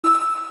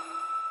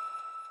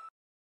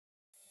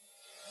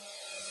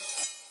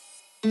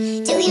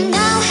you know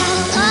how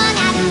long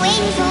I've been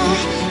waiting for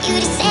you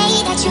to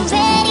say that you're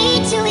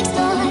ready to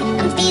explore?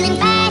 I'm feeling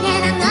fine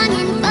and I'm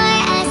longing for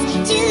us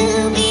to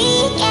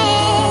begin.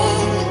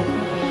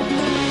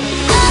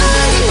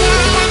 Oh,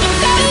 tonight I can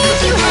take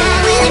you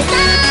high. Will it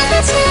stop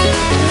the time?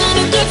 I need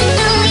to get to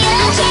know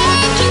you.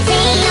 Can't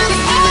contain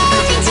all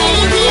this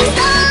energy.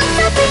 We're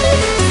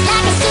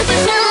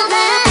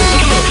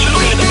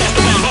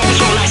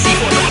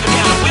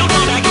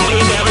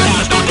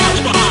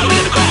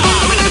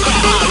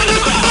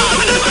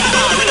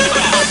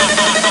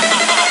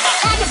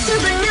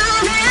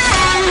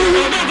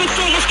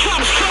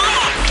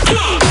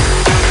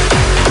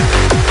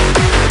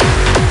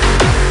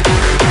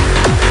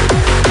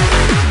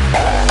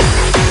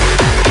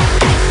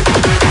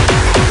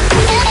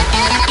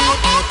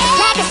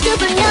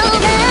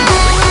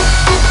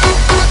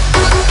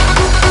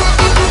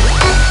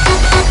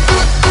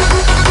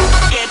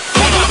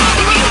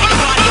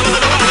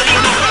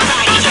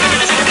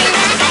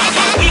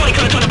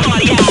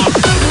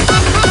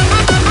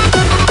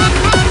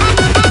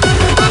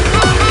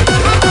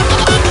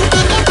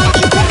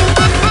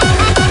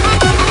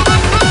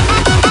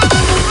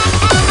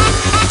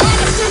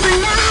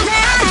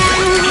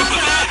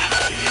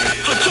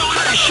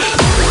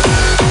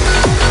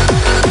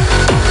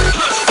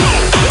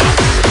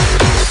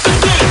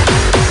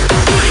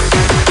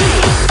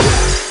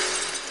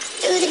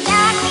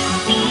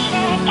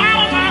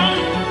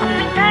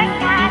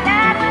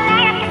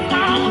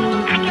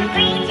so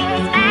free,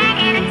 just like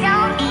a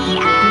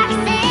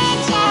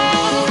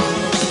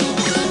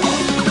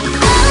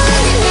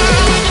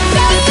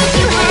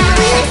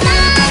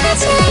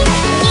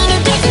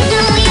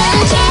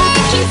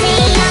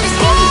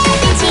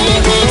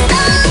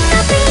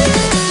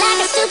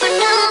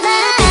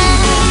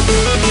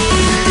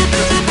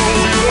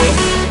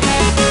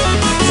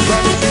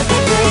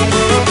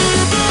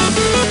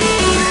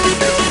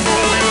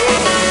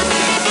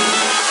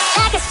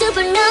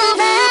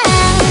supernova.